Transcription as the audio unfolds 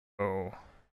Oh.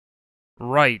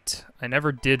 Right. I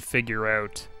never did figure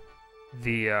out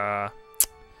the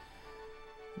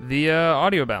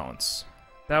audio balance.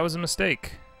 That was a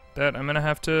mistake that I'm gonna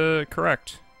have to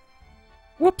correct.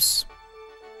 Whoops.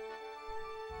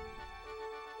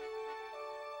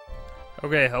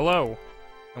 Okay, hello,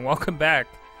 and welcome back.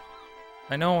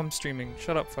 I know I'm streaming.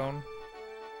 Shut up, phone.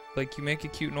 Like, you make a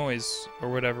cute noise or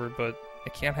whatever, but I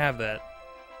can't have that.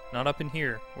 Not up in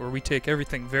here, where we take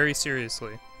everything very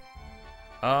seriously.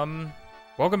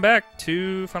 Welcome back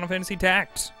to Final Fantasy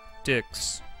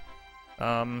Tactics.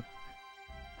 The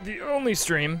only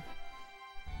stream...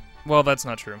 Well, that's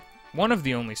not true. One of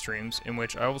the only streams in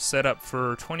which I will set up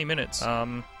for 20 minutes,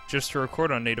 just to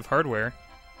record on native hardware,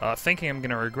 thinking I'm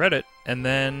gonna regret it, and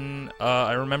then,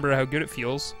 I remember how good it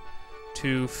feels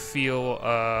to feel,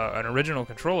 an original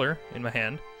controller in my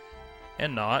hand,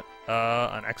 and not,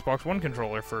 an Xbox One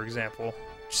controller, for example.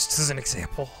 Just as an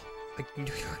example. Like,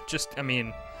 I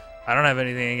mean, I don't have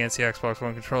anything against the Xbox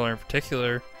One controller in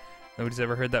particular. Nobody's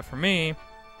ever heard that from me.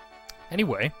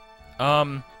 Anyway,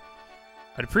 I'd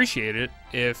appreciate it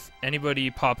if anybody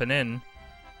popping in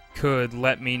could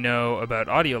let me know about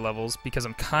audio levels, because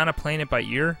I'm kind of playing it by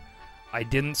ear. I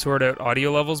didn't sort out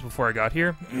audio levels before I got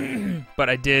here, but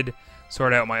I did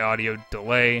sort out my audio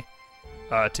delay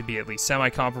to be at least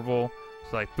semi-comparable.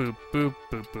 So like boop, boop,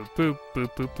 boop, boop, boop, boop,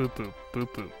 boop, boop, boop,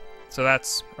 boop, boop. So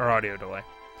that's our audio delay.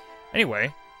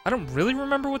 Anyway, I don't really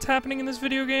remember what's happening in this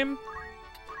video game.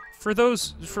 For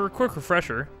a quick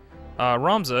refresher,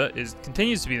 Ramza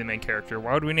continues to be the main character.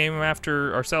 Why would we name him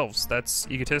after ourselves? That's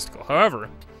egotistical. However,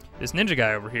 this ninja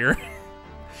guy over here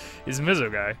is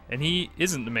Invisoguy, and he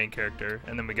isn't the main character.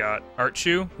 And then we got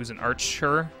Archu, who's an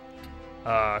archer,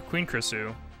 Queen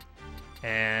Krisu,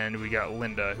 and we got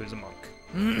Linda, who's a monk.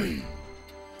 And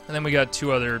then we got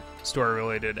two other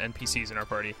story-related NPCs in our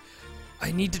party.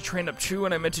 I need to train up Chu,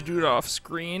 and I meant to do it off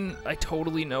screen. I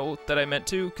totally know that I meant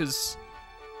to, because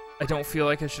I don't feel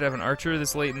like I should have an archer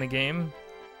this late in the game.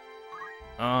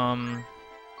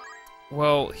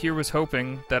 Well, here was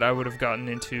hoping that I would have gotten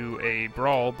into a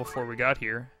brawl before we got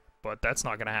here, but that's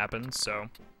not gonna happen, so...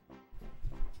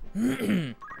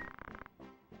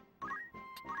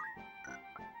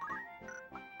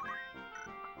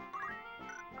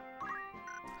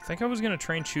 I think I was gonna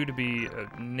train Chu to be a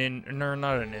no,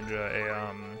 not a ninja,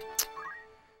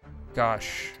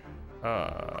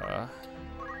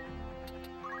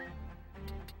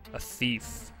 a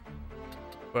thief.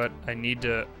 But I need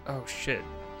to, oh shit,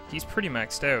 he's pretty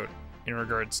maxed out in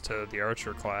regards to the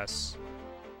archer class.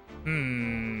 I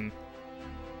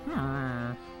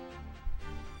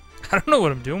don't know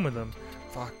what I'm doing with him.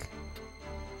 Fuck.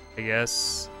 I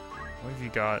guess, what have you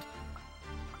got?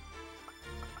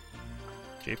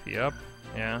 JP up?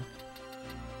 Yeah.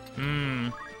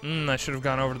 I should have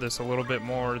gone over this a little bit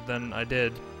more than I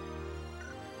did.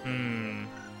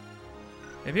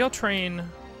 Maybe I'll train...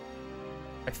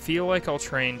 I feel like I'll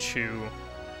train Chu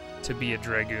to be a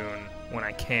Dragoon when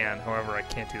I can. However, I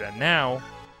can't do that now.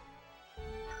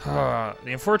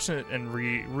 The unfortunate and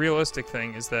realistic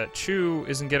thing is that Chu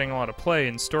isn't getting a lot of play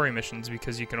in story missions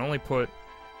because you can only put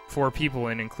 4 people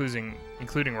in, including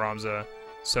Ramza.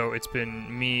 So it's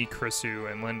been me,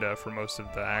 Krisu, and Linda for most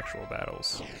of the actual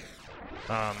battles.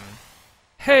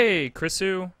 Hey,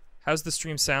 Krisu! How's the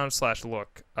stream sound /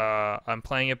 look? I'm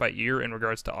playing it by ear in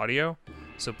regards to audio,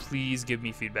 so please give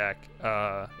me feedback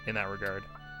in that regard.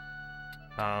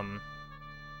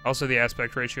 Also, the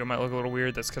aspect ratio might look a little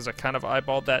weird. That's because I kind of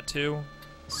eyeballed that too.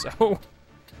 So,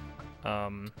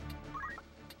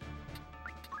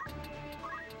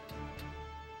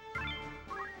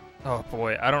 oh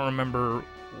boy, I don't remember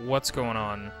what's going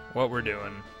on, what we're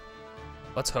doing.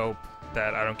 Let's hope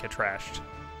that I don't get trashed.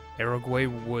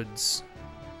 Invisoguy Woods.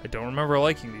 I don't remember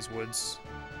liking these woods.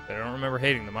 I don't remember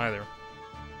hating them either.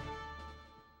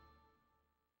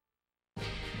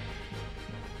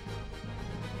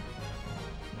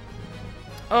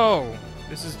 Oh,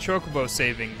 this is Chocobo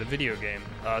saving the video game.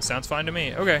 Sounds fine to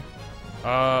me. Okay.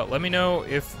 Let me know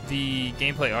if the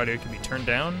gameplay audio can be turned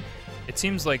down. It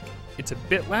seems like it's a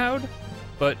bit loud,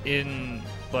 but in,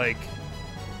 like,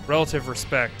 relative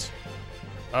respect,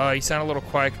 you sound a little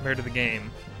quiet compared to the game.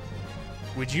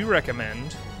 Would you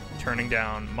recommend turning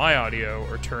down my audio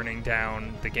or turning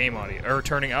down the game audio? Or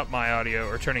turning up my audio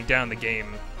or turning down the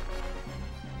game?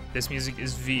 This music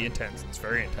is intense. It's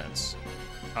very intense.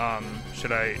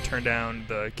 Should I turn down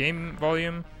the game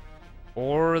volume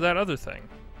or that other thing?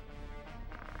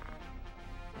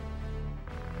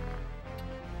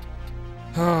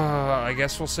 I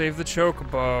guess we'll save the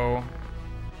Chocobo.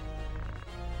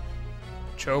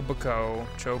 Chobako.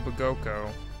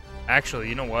 Actually,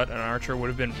 you know what? An archer would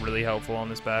have been really helpful on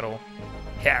this battle.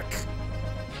 Heck.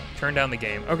 Turn down the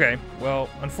game. Okay, well,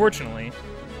 unfortunately,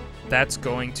 that's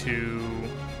going to...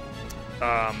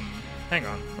 hang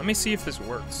on. Let me see if this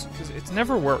works, because it's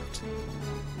never worked.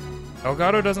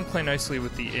 Elgato doesn't play nicely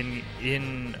with the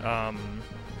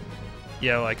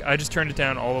yeah, like, I just turned it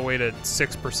down all the way to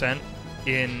 6%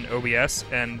 in OBS,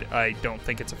 and I don't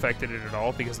think it's affected it at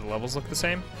all because the levels look the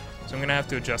same. So I'm going to have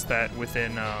to adjust that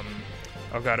within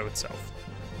Elgato itself.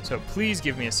 So please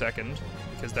give me a second,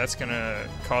 because that's going to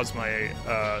cause my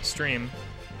stream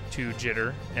to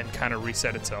jitter and kind of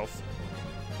reset itself.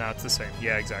 No, it's the same.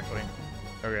 Yeah, exactly.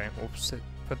 Okay, we'll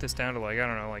put this down to, like, I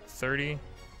don't know, like 30.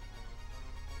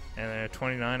 And then at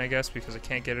 29, I guess, because I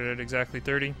can't get it at exactly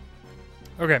 30.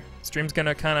 Okay, stream's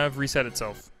gonna kind of reset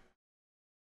itself.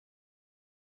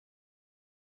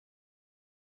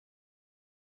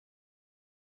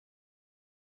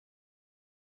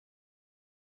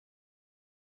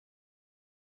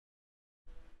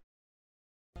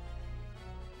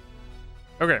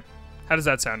 Okay, how does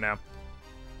that sound now?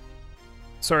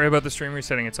 Sorry about the stream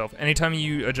resetting itself. Anytime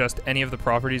you adjust any of the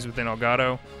properties within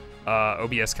Elgato,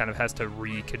 OBS kind of has to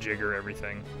re-kajigger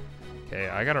everything. Okay,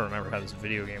 I gotta remember how this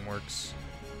video game works.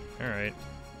 Alright,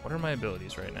 what are my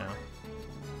abilities right now?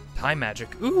 Time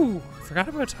Magic. Ooh, forgot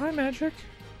about Time Magic.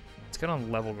 Let's get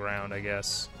on level ground, I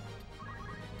guess.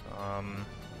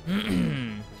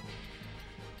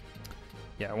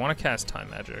 Yeah, I want to cast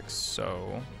Time Magic,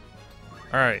 so...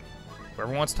 Alright,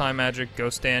 whoever wants Time Magic,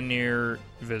 go stand near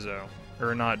Viso.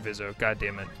 Or not Viso, god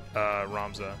damn it,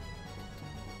 Ramza.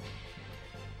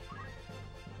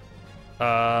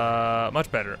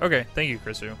 Much better. Okay, thank you,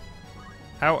 Chrisu.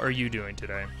 How are you doing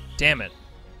today? Damn it.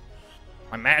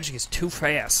 My magic is too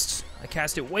fast. I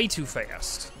cast it way too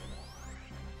fast.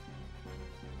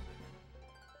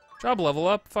 Job level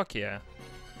up? Fuck yeah.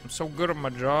 I'm so good at my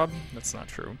job. That's not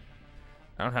true.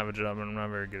 I don't have a job and I'm not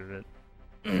very good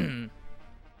at it.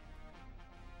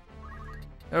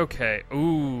 Okay.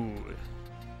 Ooh.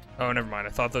 Oh, never mind. I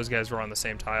thought those guys were on the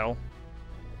same tile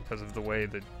because of the way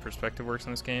the perspective works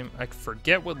in this game. I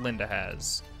forget what Linda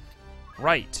has.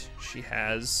 Right. She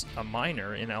has a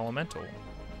minor in Elemental.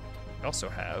 I also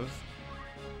have...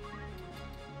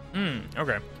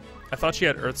 okay. I thought she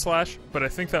had Earth Slash, but I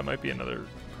think that might be another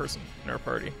person in our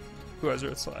party who has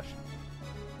Earth Slash.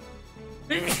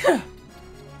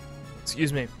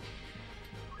 Excuse me.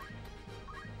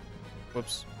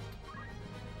 Whoops.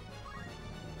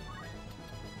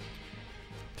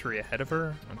 3 ahead of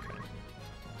her? Okay.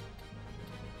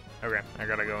 Okay, I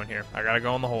gotta go in here. I gotta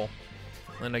go in the hole.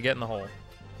 Linda, get in the hole.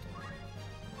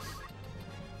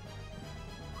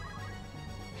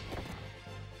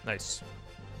 Nice.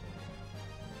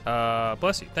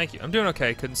 Bless you. Thank you. I'm doing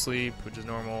okay. Couldn't sleep, which is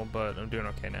normal, but I'm doing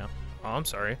okay now. Oh, I'm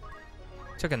sorry.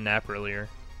 I took a nap earlier.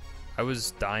 I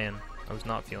was dying. I was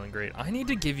not feeling great. I need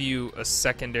to give you a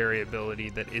secondary ability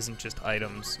that isn't just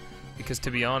items, because to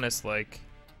be honest, like,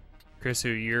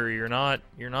 Chrisu,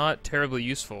 you're not terribly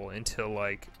useful until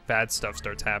like bad stuff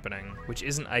starts happening, which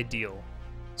isn't ideal.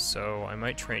 So I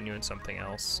might train you in something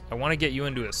else. I want to get you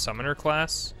into a summoner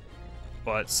class,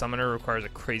 but summoner requires a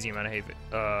crazy amount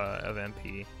of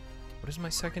MP. What is my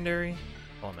secondary?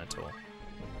 Elemental.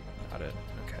 Got it.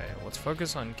 Okay, let's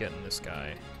focus on getting this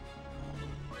guy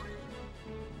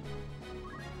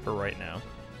for right now.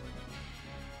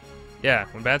 Yeah,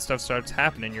 when bad stuff starts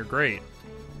happening, you're great.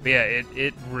 But yeah,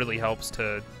 it really helps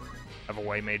to have a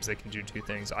white mage that can do 2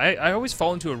 things. I always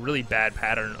fall into a really bad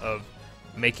pattern of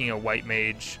making a white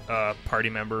mage party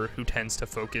member who tends to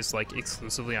focus like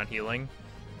exclusively on healing,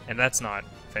 and that's not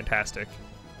fantastic.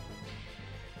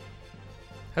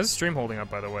 How's the stream holding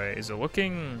up, by the way? Is it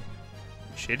looking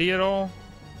shitty at all?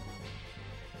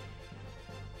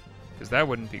 Because that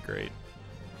wouldn't be great.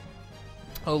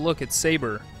 Oh look, it's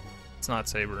Saber. It's not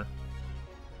Saber.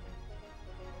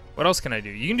 What else can I do?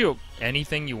 You can do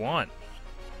anything you want.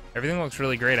 Everything looks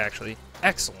really great, actually.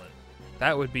 Excellent.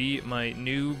 That would be my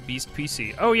new Beast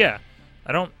PC. Oh, yeah.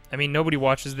 I mean, nobody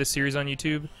watches this series on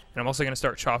YouTube, and I'm also going to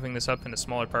start chopping this up into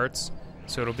smaller parts,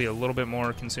 so it'll be a little bit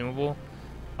more consumable.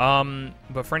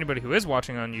 But for anybody who is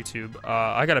watching on YouTube,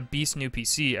 I got a Beast new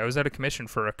PC. I was out of commission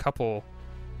for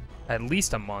at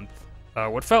least a month.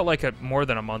 What felt like more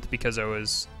than a month because I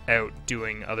was out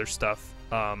doing other stuff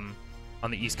on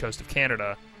the east coast of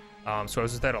Canada. So I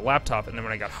was without a laptop, and then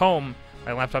when I got home,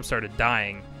 my laptop started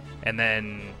dying, and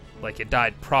then, like, it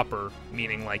died proper,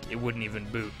 meaning, like, it wouldn't even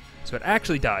boot. So it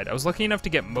actually died. I was lucky enough to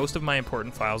get most of my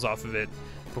important files off of it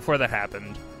before that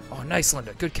happened. Oh, nice,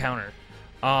 Linda. Good counter.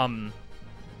 And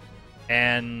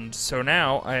so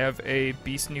now I have a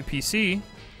Beast new PC,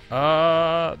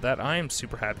 That I am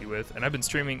super happy with, and I've been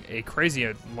streaming a crazy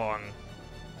long,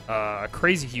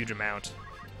 crazy huge amount.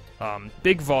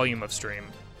 Big volume of stream.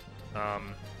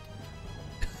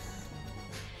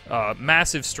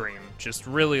 Massive stream. Just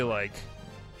really, like,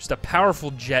 just a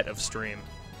powerful jet of stream.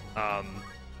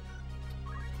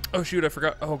 Oh shoot, I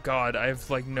forgot. Oh god, I've,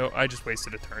 like, I just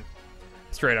wasted a turn.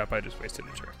 Straight up, I just wasted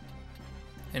a turn.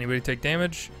 Anybody take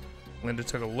damage? Linda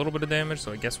took a little bit of damage,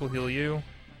 so I guess we'll heal you.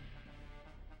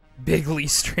 Big Lee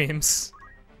streams.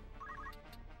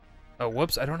 Oh,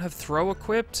 whoops, I don't have throw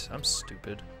equipped? I'm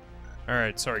stupid.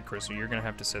 Alright, sorry, Chrissy, you're gonna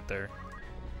have to sit there.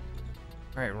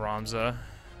 Alright, Ramza.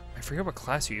 I forget what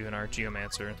class you even are.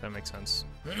 Geomancer, that makes sense.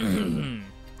 Alright,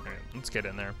 let's get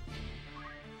in there.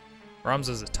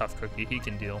 Ramza's a tough cookie, he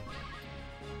can deal.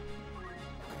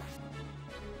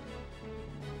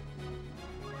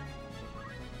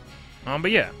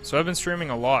 But yeah, so I've been streaming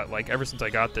a lot, like, ever since I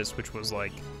got this, which was,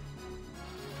 like,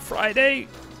 Friday,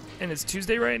 and it's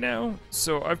Tuesday right now,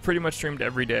 so I've pretty much streamed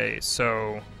every day.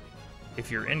 So if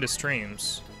you're into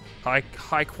streams,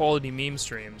 high quality meme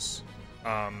streams,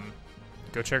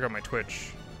 go check out my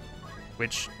Twitch,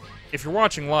 which, if you're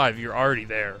watching live, you're already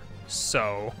there,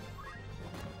 so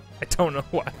I don't know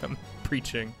why I'm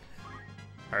preaching.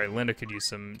 Alright, Linda could use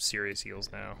some serious heals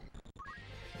now.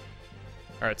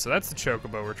 Alright, so that's the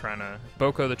Chocobo we're trying to...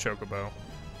 Boko the Chocobo.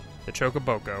 The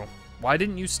Chocoboko. Why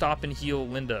didn't you stop and heal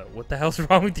Linda? What the hell's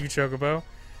wrong with you, Chocobo?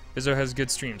 Bizzo has good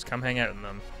streams. Come hang out in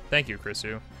them. Thank you,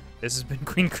 Chrisu. This has been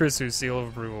Queen Chrisu's seal of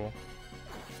approval.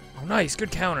 Oh, nice. Good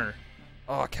counter.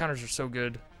 Oh, counters are so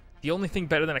good. The only thing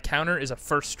better than a counter is a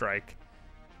first strike,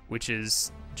 which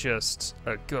is just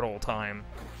a good old time.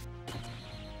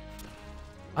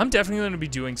 I'm definitely going to be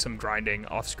doing some grinding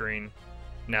off-screen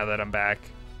now that I'm back.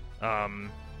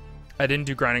 I didn't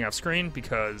do grinding off screen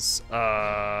because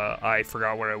I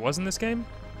forgot where I was in this game,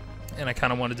 and I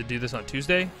kind of wanted to do this on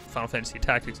Tuesday, Final Fantasy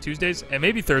Tactics Tuesdays, and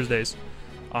maybe Thursdays,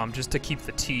 just to keep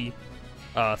the T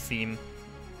theme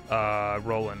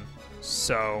rolling.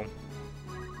 So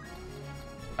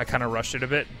I kind of rushed it a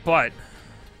bit, but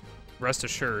rest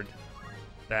assured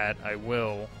that I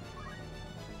will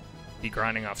be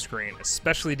grinding off screen,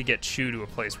 especially to get Chu to a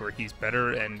place where he's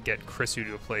better and get Chrisu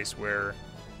to a place where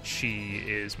she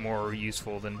is more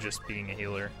useful than just being a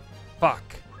healer. Fuck.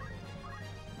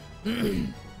 You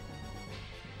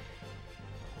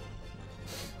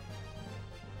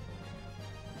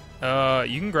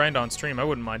can grind on stream, I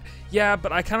wouldn't mind. Yeah,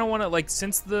 but I kind of want to, like,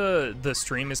 since the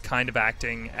stream is kind of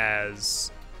acting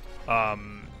as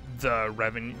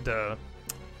the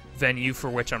venue for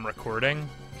which I'm recording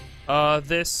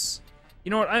this,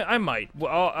 you know what, I might.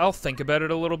 Well, I'll think about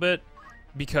it a little bit,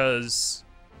 because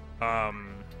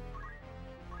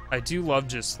I do love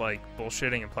just, like,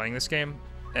 bullshitting and playing this game,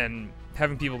 and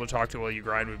having people to talk to while you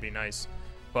grind would be nice.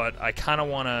 But I kind of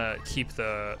want to keep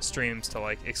the streams to,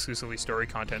 like, exclusively story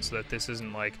content so that this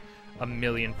isn't, like, a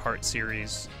million-part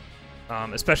series.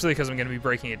 Especially because I'm going to be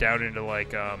breaking it down into,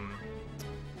 like,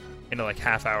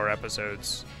 half-hour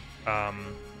episodes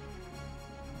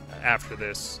after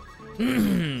this.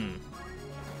 Damn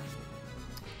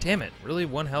it, really?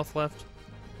 1 health left?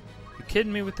 You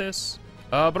kidding me with this?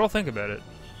 But I'll think about it.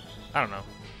 I don't know.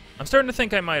 I'm starting to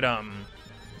think I might,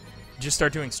 just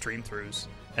start doing stream throughs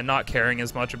and not caring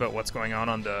as much about what's going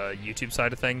on the YouTube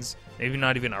side of things. Maybe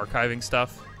not even archiving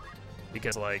stuff.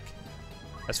 Because, like,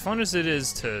 as fun as it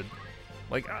is to,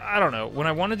 like, I don't know. When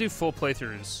I want to do full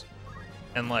playthroughs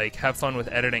and, like, have fun with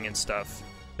editing and stuff,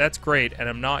 that's great, and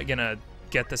I'm not gonna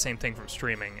get the same thing from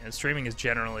streaming. And streaming is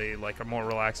generally, like, a more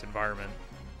relaxed environment.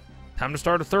 Time to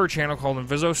start a third channel called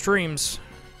Inviso Streams.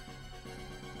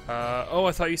 Oh,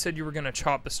 I thought you said you were gonna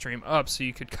chop the stream up so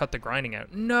you could cut the grinding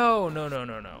out. No.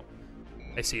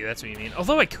 I see, that's what you mean.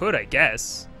 Although I could, I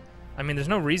guess. I mean, there's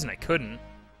no reason I couldn't.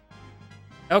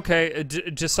 Okay,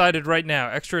 decided right now.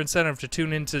 Extra incentive to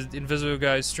tune into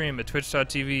Invisoguy's stream at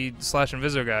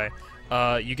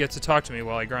twitch.tv/Invisoguy. You get to talk to me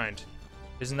while I grind.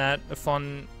 Isn't that a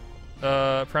fun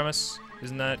premise?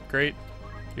 Isn't that great?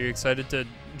 Are you excited to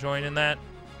join in that?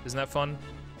 Isn't that fun?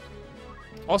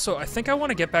 Also, I think I want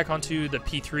to get back onto the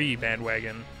P3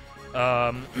 bandwagon,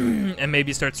 and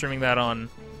maybe start streaming that on...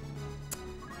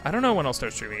 I don't know when I'll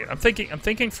start streaming it. I'm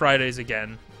thinking Fridays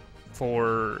again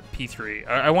for P3.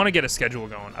 I want to get a schedule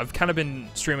going. I've kind of been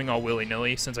streaming all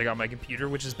willy-nilly since I got my computer,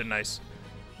 which has been nice,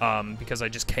 because I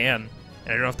just can,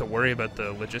 and I don't have to worry about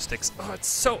the logistics. Oh, it's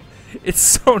so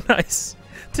nice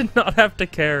to not have to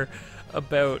care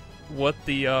about what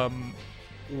the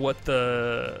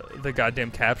goddamn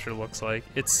capture looks like.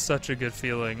 It's such a good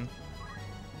feeling.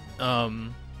 Oh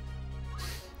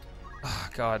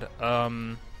god.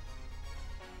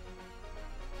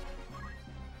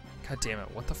 God damn it.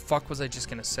 What the fuck was I just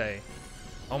gonna say?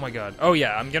 Oh my god. Oh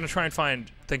yeah, I'm gonna try and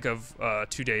think of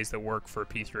 2 days that work for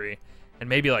P3. And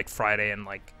maybe like Friday and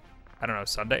like, I don't know,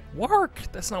 Sunday. Work!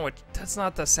 That's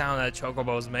not the sound that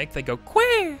chocobos make. They go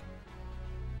quay.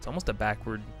 It's almost a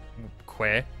backward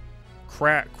quay.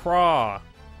 Craw.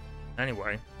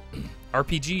 Anyway.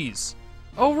 RPGs.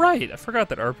 Oh right, I forgot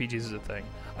that RPGs is a thing.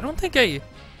 I don't think,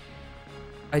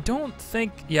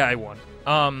 yeah, I won.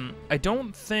 I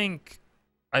don't think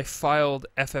I filed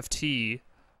FFT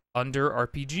under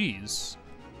RPGs.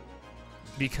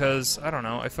 Because, I don't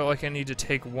know, I felt like I need to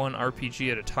take one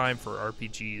RPG at a time for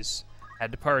RPGs.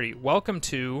 Add to party. Welcome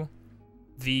to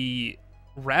the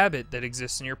rabbit that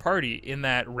exists in your party, in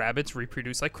that rabbits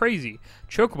reproduce like crazy.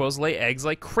 Chocobos lay eggs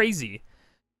like crazy.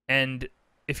 And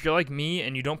if you're like me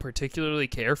and you don't particularly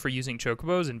care for using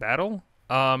chocobos in battle,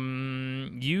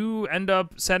 you end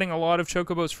up setting a lot of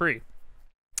chocobos free.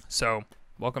 So,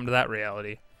 welcome to that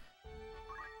reality.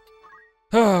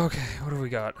 Oh, okay, what have we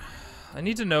got? I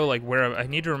need to know, like, I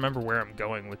need to remember where I'm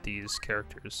going with these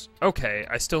characters. Okay,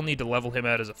 I still need to level him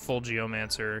out as a full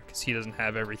Geomancer, because he doesn't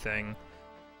have everything.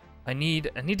 I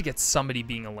need to get somebody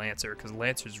being a Lancer, because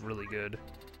Lancer's really good.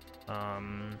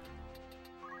 Time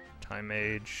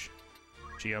Mage,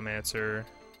 Geomancer,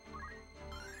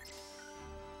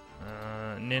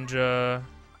 Ninja.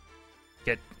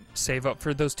 Save up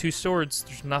for those 2 swords.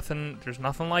 There's nothing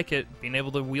like it. Being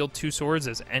able to wield 2 swords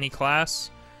as any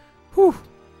class. Whew.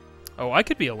 Oh, I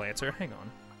could be a Lancer. Hang on.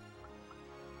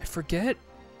 I forget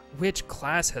which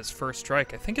class has first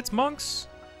strike. I think it's monks.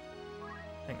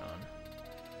 Hang on.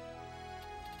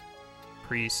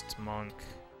 Priest, monk,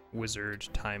 wizard,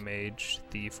 time mage,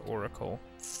 thief, oracle.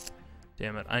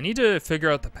 Damn it. I need to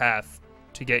figure out the path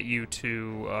to get you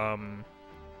to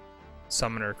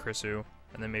summoner Krisu,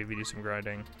 and then maybe do some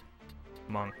grinding.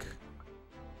 Monk.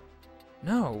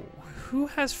 No. Who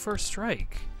has first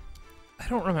strike? I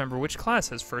don't remember which class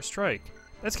has first strike.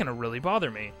 That's gonna really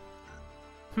bother me.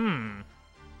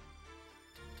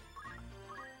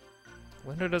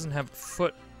 Window doesn't have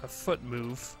a foot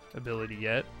move ability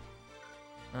yet.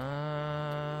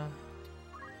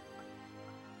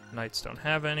 Knights don't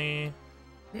have any.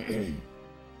 I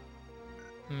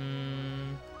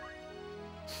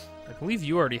believe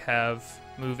you already have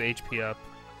move HP up.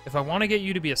 If I want to get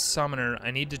you to be a summoner, I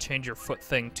need to change your foot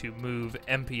thing to move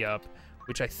MP up,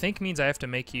 which I think means I have to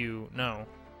make you... No.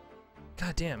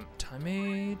 God damn. Time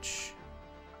Mage?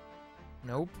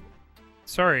 Nope.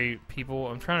 Sorry, people.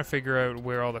 I'm trying to figure out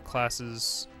where all the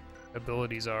classes'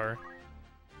 abilities are.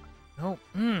 Nope.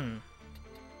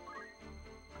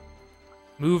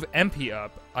 Move MP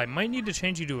up. I might need to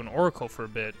change you to an Oracle for a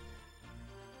bit.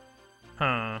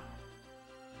 Huh.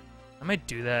 I might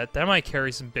do that. That might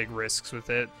carry some big risks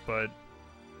with it, but...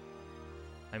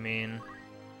 I mean...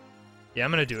 Yeah,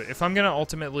 I'm gonna do it. If I'm gonna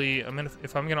ultimately...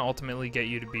 If I'm gonna ultimately get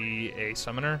you to be a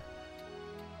summoner...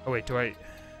 Oh wait, do I...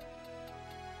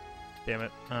 Damn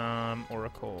it.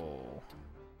 Oracle...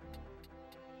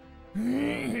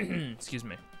 Excuse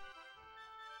me.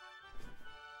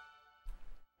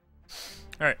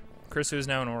 Alright, Krisu is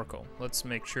now an Oracle. Let's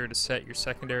make sure to set your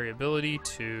secondary ability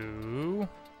to...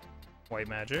 White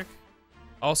Magic.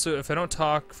 Also, if I don't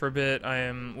talk for a bit, I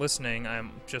am listening. I am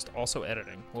just also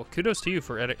editing. Well, kudos to you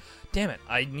for editing. Damn it,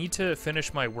 I need to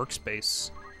finish my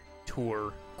workspace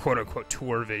tour, quote-unquote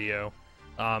tour video.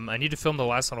 I need to film the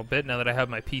last little bit now that I have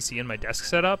my PC and my desk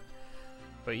set up.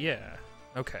 But yeah,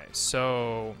 okay,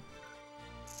 so...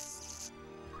 I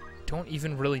don't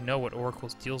even really know what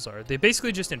Oracle's deals are. They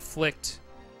basically just inflict...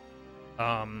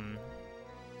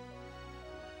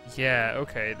 Yeah,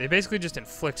 okay. They basically just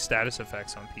inflict status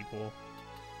effects on people.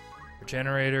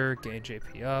 Regenerator, gauge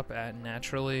AP up, add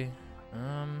naturally.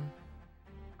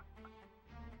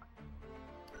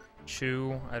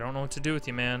 Chew, I don't know what to do with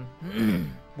you, man.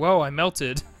 Whoa, I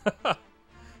melted.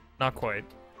 Not quite.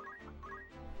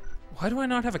 Why do I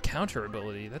not have a counter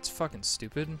ability? That's fucking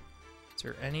stupid. Is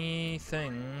there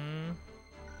anything?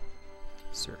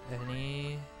 Is there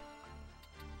any...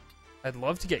 I'd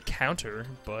love to get counter,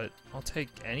 but I'll take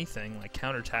anything. Like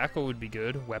counter tackle would be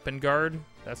good. Weapon guard,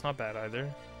 that's not bad either.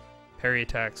 Parry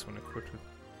attacks when equipped with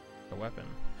a weapon.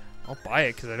 I'll buy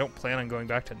it because I don't plan on going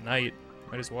back to knight.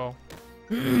 Might as well.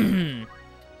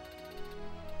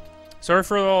 Sorry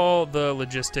for all the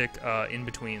logistic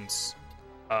in-betweens.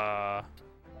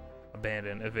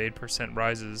 Abandon. Evade %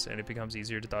 rises and it becomes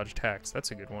easier to dodge attacks.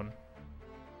 That's a good one.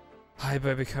 Hide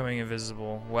by becoming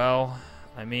invisible. Well...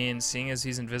 I mean, seeing as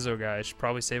he's Invisoguy, I should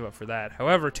probably save up for that.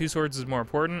 However, 2 swords is more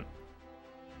important.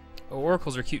 Oh,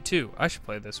 oracles are cute too. I should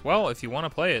play this. Well, if you want to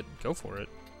play it, go for it.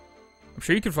 I'm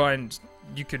sure you could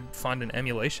find an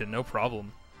emulation, no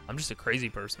problem. I'm just a crazy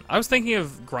person. I was thinking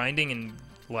of grinding and,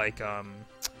 like, I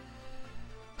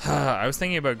was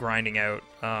thinking about grinding out,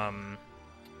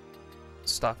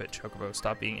 stop it, Chocobo.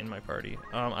 Stop being in my party.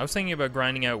 I was thinking about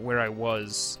grinding out where I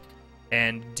was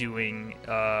and doing,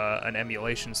 an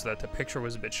emulation so that the picture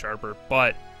was a bit sharper,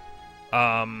 but,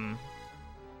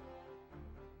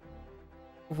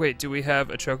 wait, do we have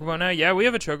a Chocobo now? Yeah, we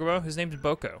have a Chocobo. His name's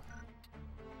Boko.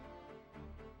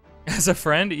 As a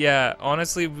friend? Yeah,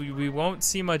 honestly, we won't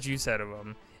see much use out of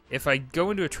him. If I go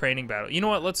into a training battle... You know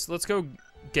what? Let's go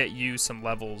get you some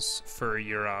levels for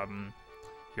your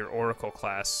Oracle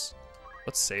class.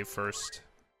 Let's save first.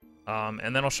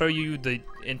 And then I'll show you the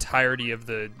entirety of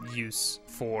the use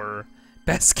for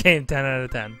best game 10 out of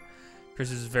 10.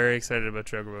 Chris is very excited about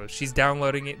Chocobo. She's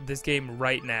downloading this game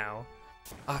right now.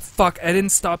 Ah, fuck, I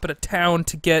didn't stop at a town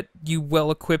to get you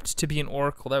well-equipped to be an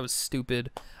Oracle. That was stupid.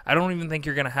 I don't even think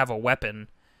you're gonna have a weapon.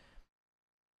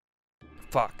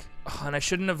 Fuck. Oh, and I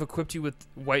shouldn't have equipped you with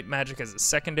white magic as a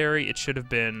secondary. It should have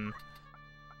been...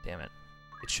 Damn it.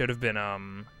 It should have been,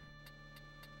 Alright,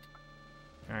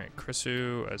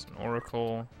 Chrisu as an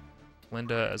Oracle.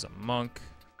 Linda as a monk.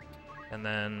 And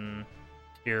then...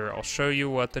 Here, I'll show you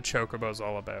what the Chocobo's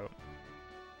all about.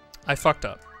 I fucked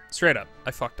up. Straight up.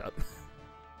 I fucked up.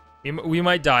 We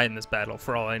might die in this battle,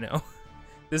 for all I know.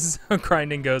 This is how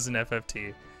grinding goes in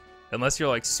FFT. Unless you're,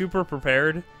 like, super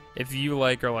prepared. If you,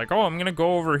 like, are like, oh, I'm gonna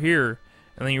go over here.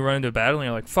 And then you run into a battle and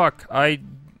you're like, fuck, I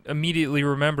immediately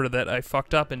remember that I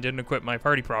fucked up and didn't equip my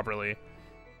party properly.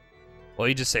 Well,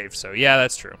 you just saved, so yeah,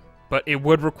 that's true. But it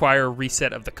would require a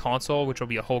reset of the console, which will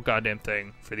be a whole goddamn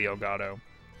thing for the Elgato.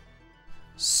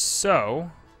 So,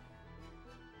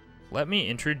 let me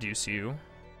introduce you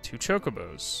to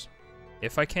Chocobos.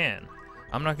 If I can.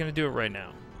 I'm not gonna do it right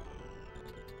now.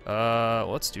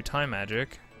 Let's do time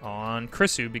magic on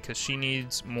Chrisu because she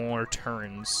needs more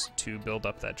turns to build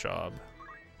up that job.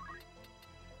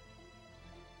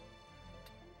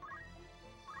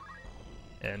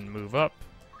 And move up.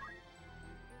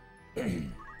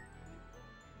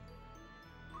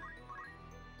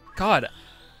 God,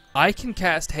 I can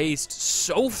cast haste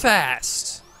so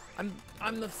fast.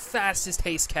 I'm the fastest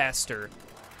haste caster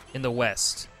in the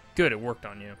West. Good, it worked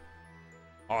on you.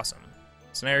 Awesome.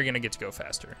 So now you're gonna get to go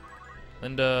faster.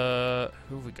 Linda,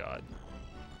 who have we got?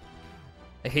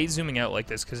 I hate zooming out like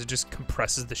this because it just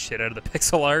compresses the shit out of the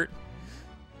pixel art.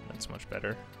 That's much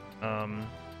better.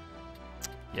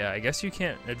 Yeah, I guess you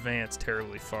can't advance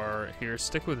terribly far. Here,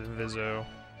 stick with Inviso.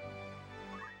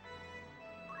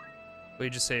 Well, you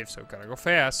just saved, so gotta go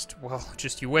fast. Well,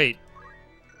 just you wait.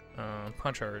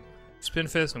 Punch art. Spin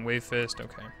fist and wave fist,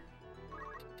 okay.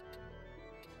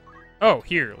 Oh,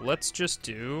 here, let's just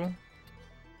do...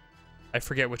 I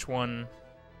forget which one.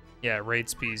 Yeah, raid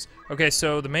speeds. Okay,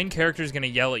 so the main character is gonna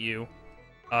yell at you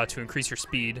to increase your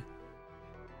speed.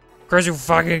 Chris, you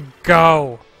fucking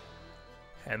go!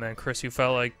 And then Chris, who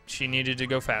felt like she needed to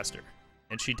go faster.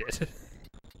 And she did.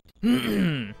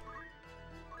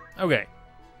 Okay.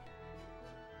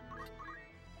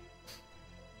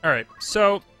 Alright,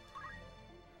 so...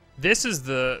 This is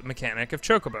the mechanic of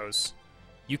Chocobos.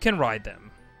 You can ride them.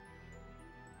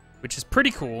 Which is pretty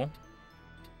cool.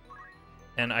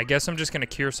 And I guess I'm just gonna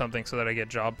cure something so that I get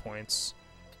job points.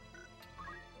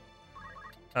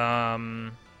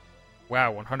 Wow,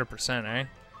 100%, eh?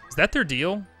 Is that their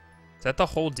deal? Is that the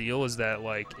whole deal? Is that,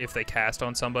 like, if they cast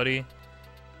on somebody,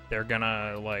 they're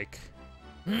gonna, like,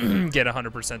 get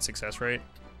 100% success rate?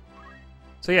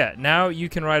 So yeah, now you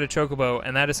can ride a Chocobo,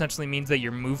 and that essentially means that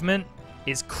your movement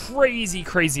is crazy,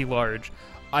 crazy large.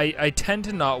 I tend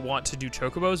to not want to do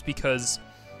Chocobos because...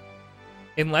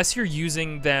 Unless you're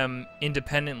using them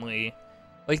independently,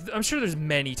 like, I'm sure there's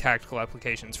many tactical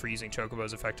applications for using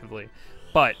Chocobos effectively,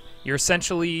 but you're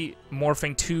essentially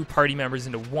morphing two party members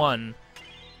into one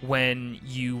when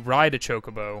you ride a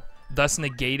Chocobo, thus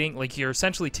negating, like, you're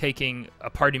essentially taking a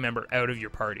party member out of your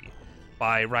party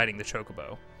by riding the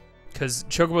Chocobo. Because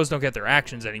Chocobos don't get their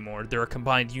actions anymore, they're a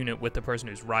combined unit with the person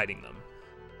who's riding them.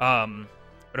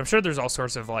 But I'm sure there's all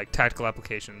sorts of, like, tactical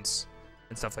applications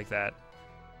and stuff like that.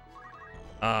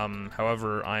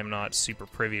 However, I'm not super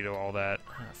privy to all that.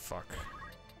 Ah, fuck.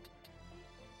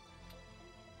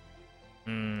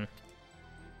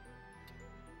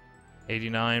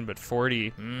 89, but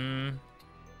 40.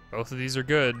 Both of these are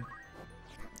good.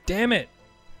 Damn it!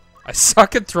 I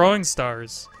suck at throwing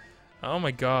stars. Oh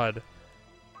my god.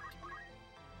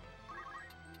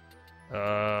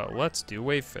 Let's do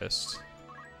Wave Fist.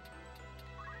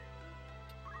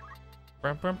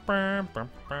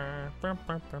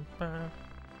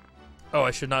 Oh,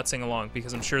 I should not sing along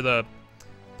because I'm sure the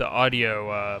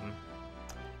audio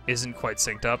isn't quite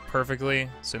synced up perfectly,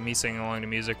 so me singing along to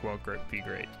music won't be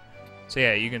great. So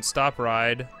yeah, you can stop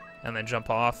ride and then jump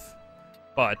off,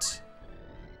 but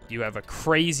you have a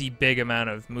crazy big amount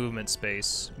of movement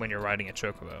space when you're riding a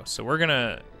chocobo. So we're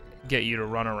gonna get you to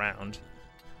run around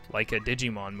like a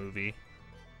Digimon movie,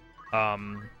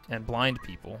 and blind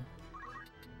people.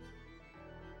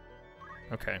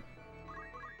 Okay.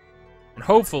 And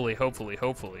hopefully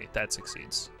that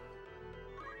succeeds.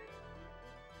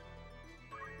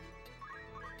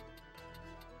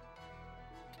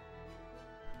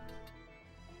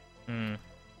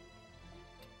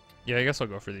 Yeah, I guess I'll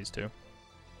go for these two.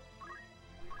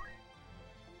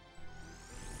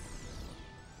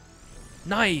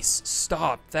 Nice!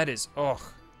 Stop! That is... ugh.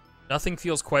 Nothing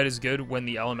feels quite as good when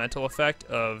the elemental effect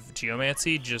of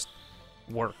Geomancy just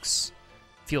works.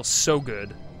 Feels so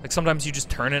good. Like, sometimes you just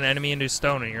turn an enemy into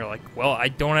stone and you're like, well, I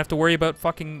don't have to worry about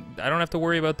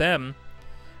them.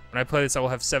 When I play this, I will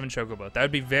have 7 chocobo. That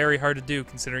would be very hard to do,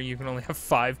 considering you can only have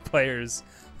 5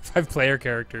 player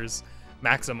characters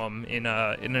maximum in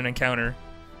an encounter.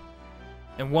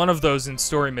 And one of those in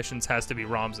story missions has to be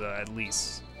Ramza, at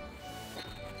least.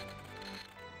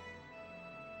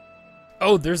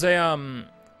 Oh, there's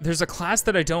a class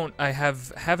that I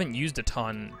haven't used a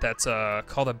ton that's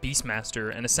called a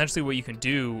Beastmaster, and essentially what you can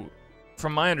do,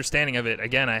 from my understanding of it,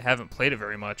 again, I haven't played it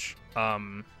very much,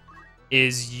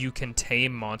 is you can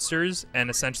tame monsters, and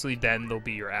essentially then they'll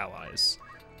be your allies.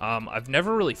 I've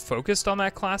never really focused on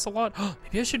that class a lot.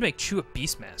 Maybe I should make Chu a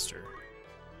Beastmaster.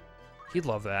 He'd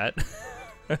love that.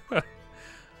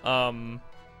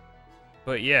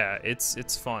 But yeah,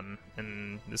 it's fun,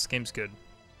 and this game's good.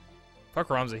 Fuck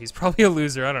Ramza, he's probably a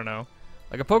loser, I don't know.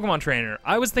 Like a Pokemon trainer.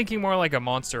 I was thinking more like a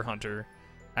monster hunter.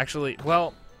 Actually,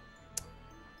 well,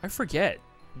 I forget,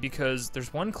 because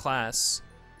there's one class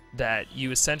that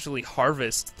you essentially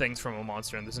harvest things from a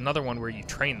monster, and there's another one where you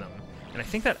train them. And I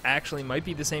think that actually might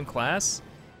be the same class.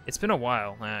 It's been a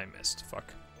while. I missed.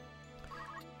 Fuck.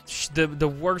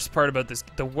 The worst part about this,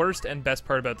 the worst and best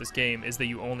part about this game is that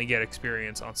you only get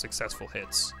experience on successful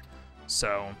hits.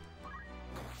 So...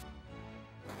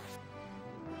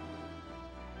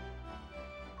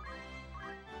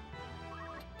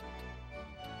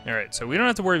 Alright, so we don't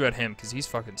have to worry about him, because he's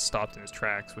fucking stopped in his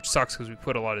tracks, which sucks because we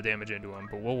put a lot of damage into him,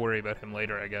 but we'll worry about him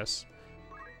later, I guess.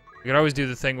 We could always do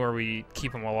the thing where we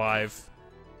keep him alive.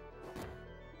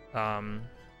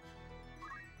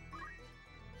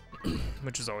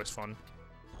 Which is always fun.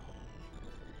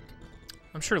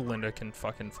 I'm sure Linda can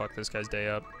fucking fuck this guy's day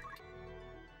up.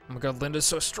 Oh my god, Linda's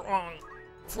so strong!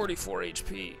 44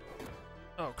 HP.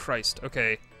 Oh, Christ.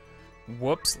 Okay.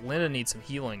 Whoops, Linda needs some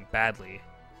healing badly.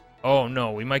 Oh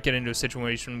no, we might get into a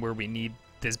situation where we need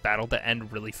this battle to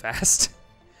end really fast.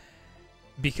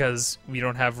 Because we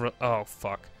don't have... oh,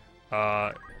 fuck.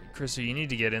 Krista, you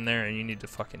need to get in there and you need to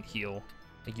fucking heal.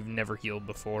 Like you've never healed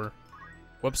before.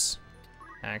 Whoops.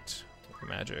 Act with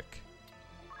magic.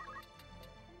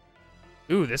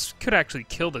 Ooh, this could actually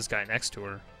kill this guy next to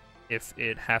her. If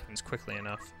it happens quickly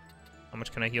enough. How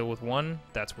much can I heal with 1?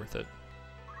 That's worth it.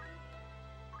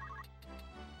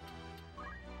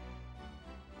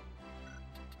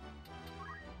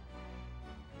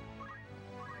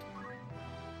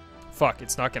 Fuck,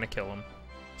 it's not gonna kill him.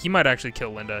 He might actually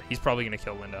kill Linda. He's probably gonna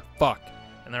kill Linda. Fuck.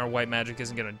 And then our white magic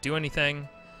isn't gonna do anything.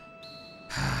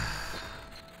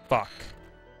 Fuck.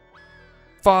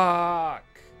 Fuck!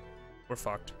 We're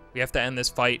fucked. We have to end this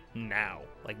fight now.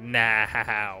 Like,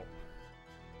 now.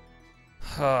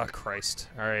 Oh, Christ.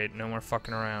 Alright, no more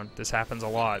fucking around. This happens a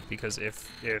lot, because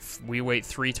if we wait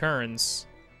 3 turns,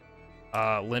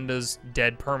 Linda's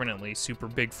dead permanently, super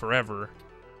big forever,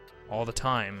 all the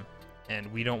time.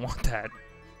 And we don't want that.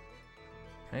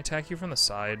 Can I attack you from the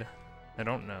side? I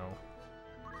don't know.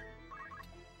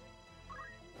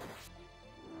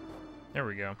 There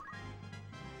we go.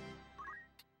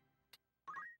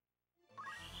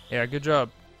 Yeah, good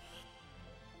job.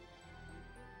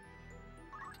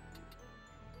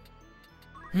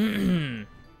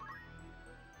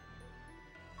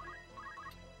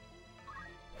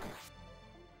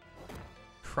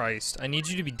 Christ, I need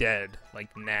you to be dead.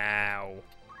 Like, now.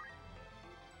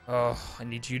 Oh, I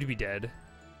need you to be dead.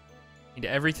 I need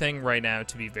everything right now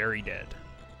to be very dead.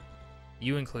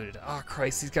 You included. Oh,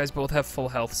 Christ, these guys both have full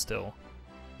health still.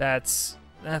 That's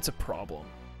a problem.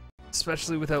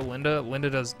 Especially without Linda. Linda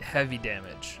does heavy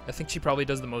damage. I think she probably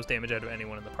does the most damage out of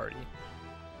anyone in the party.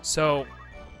 So,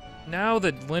 now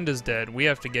that Linda's dead, we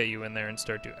have to get you in there and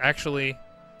start doing... Actually,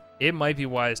 it might be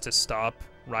wise to stop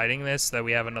riding this, so that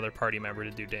we have another party member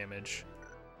to do damage.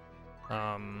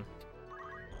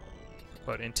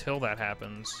 But until that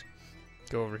happens,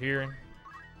 go over here,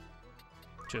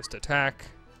 just attack,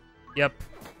 Yep.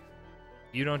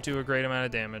 You don't do a great amount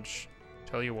of damage.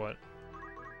 Tell you what.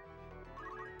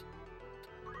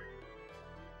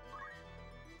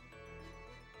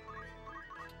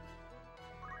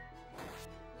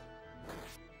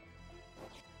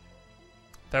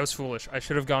 That was foolish. I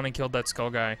should have gone and killed that skull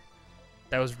guy.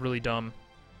 That was really dumb.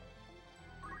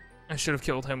 I should have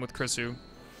killed him with Krisu,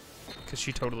 because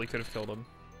she totally could have killed him.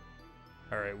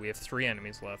 Alright, we have 3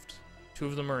 enemies left. 2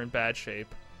 of them are in bad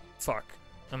shape. Fuck.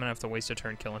 I'm gonna have to waste a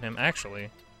turn killing him. Actually.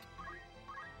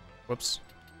 Whoops.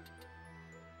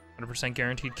 100%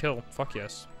 guaranteed kill. Fuck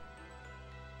yes.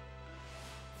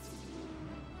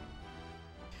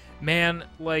 Man,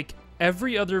 like,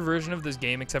 every other version of this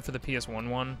game except for the PS1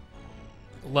 one,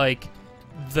 like,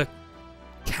 the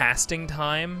casting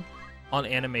time on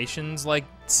animations, like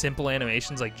simple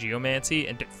animations like geomancy,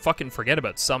 and fucking forget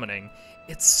about summoning,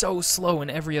 it's so slow in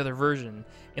every other version.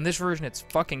 In this version, it's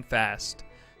fucking fast.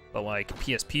 But like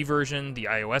PSP version, the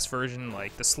iOS version,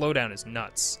 like the slowdown is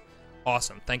nuts.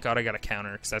 Awesome. Thank God I got a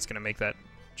counter, because that's gonna make that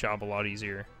job a lot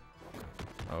easier.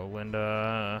 Oh,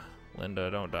 Linda. Linda,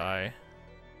 don't die.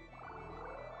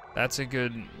 That's a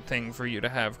good thing for you to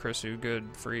have, Krisu. Good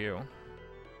for you.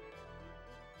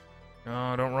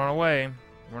 Oh, don't run away.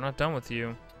 We're not done with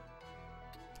you.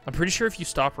 I'm pretty sure if you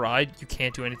stop ride, you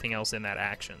can't do anything else in that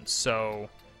action. So,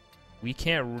 we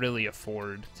can't really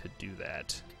afford to do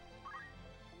that.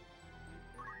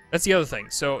 That's the other thing.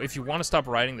 So, if you want to stop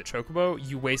riding the chocobo,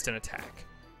 you waste an attack.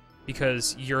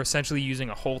 Because you're essentially using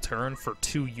a whole turn for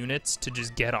 2 units to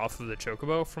just get off of the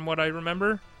chocobo, from what I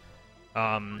remember.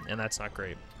 And that's not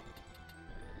great.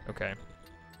 Okay.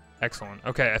 Excellent.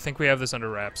 Okay, I think we have this under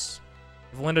wraps.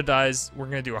 If Linda dies, we're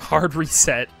going to do a hard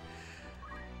reset.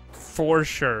 For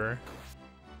sure.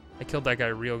 I killed that guy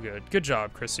real good. Good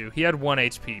job, Krisu. He had 1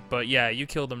 HP, but yeah, you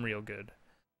killed him real good.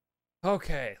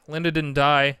 Okay, Linda didn't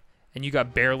die, and you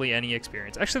got barely any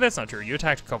experience. Actually, that's not true. You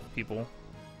attacked a couple people.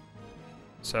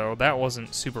 So that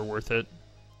wasn't super worth it.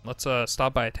 Let's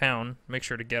stop by a town, make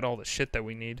sure to get all the shit that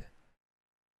we need.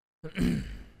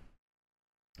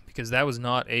 Because that was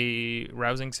not a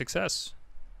rousing success.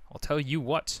 I'll tell you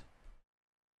what.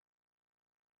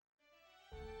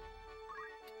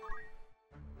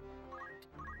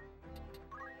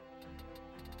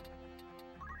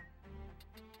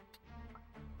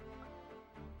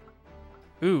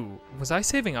 Ooh, was I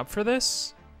saving up for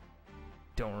this?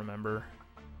 Don't remember.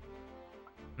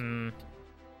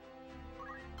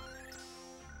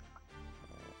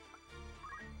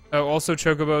 Oh, also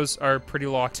chocobos are pretty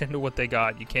locked into what they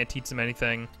got. You can't teach them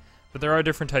anything. But there are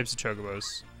different types of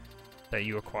chocobos that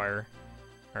you acquire.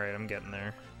 Alright, I'm getting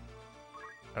there.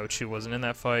 Ochu wasn't in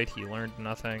that fight. He learned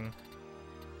nothing.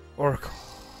 Oracle.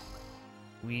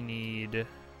 We need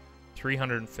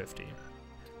 350.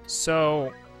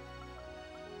 So,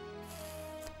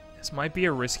 this might be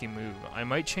a risky move. I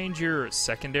might change your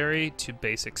secondary to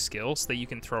basic skill so that you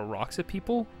can throw rocks at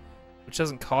people, which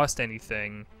doesn't cost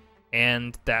anything,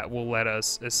 and that will let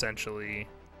us essentially...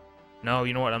 No,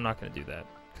 you know what? I'm not going to do that,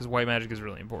 because white magic is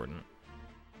really important.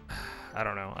 I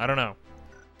don't know. I don't know.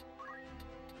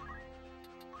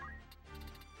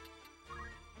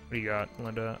 What do you got,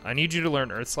 Linda? I need you to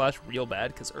learn Earth Slash real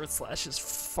bad, because Earth Slash is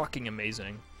fucking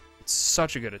amazing. It's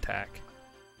such a good attack.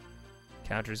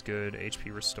 Counter's good.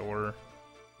 HP restore.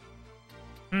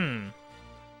 I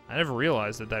never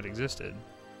realized that that existed.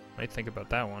 Might think about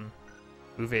that one.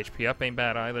 Move HP up ain't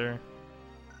bad either.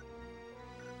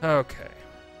 Okay.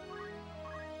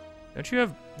 Don't you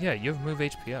have... Yeah, you have move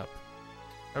HP up.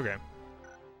 Okay.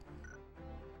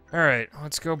 Alright,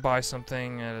 let's go buy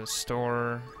something at a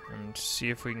store and see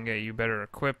if we can get you better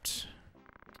equipped.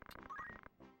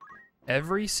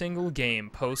 Every single game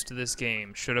post this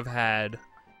game should have had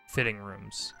fitting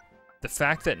rooms. The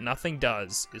fact that nothing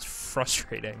does is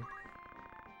frustrating.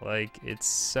 Like, it's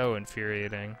so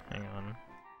infuriating. Hang on.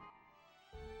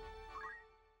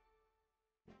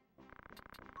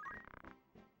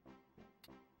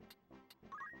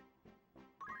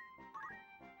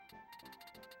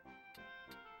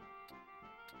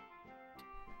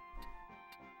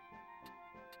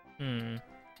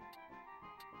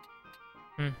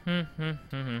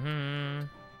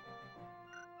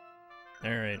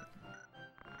 Alright.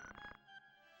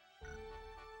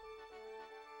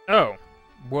 Oh.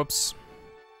 Whoops.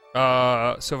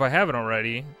 So if I haven't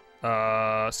already,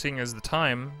 seeing as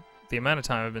the amount of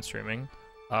time I've been streaming,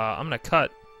 I'm gonna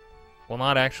cut. Well,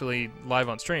 not actually live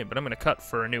on stream, but I'm gonna cut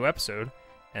for a new episode,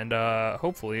 and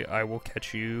hopefully I will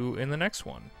catch you in the next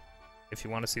one. If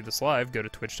you want to see this live, go to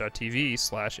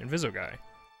twitch.tv/InvisoGuy.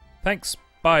 Thanks.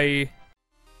 Bye.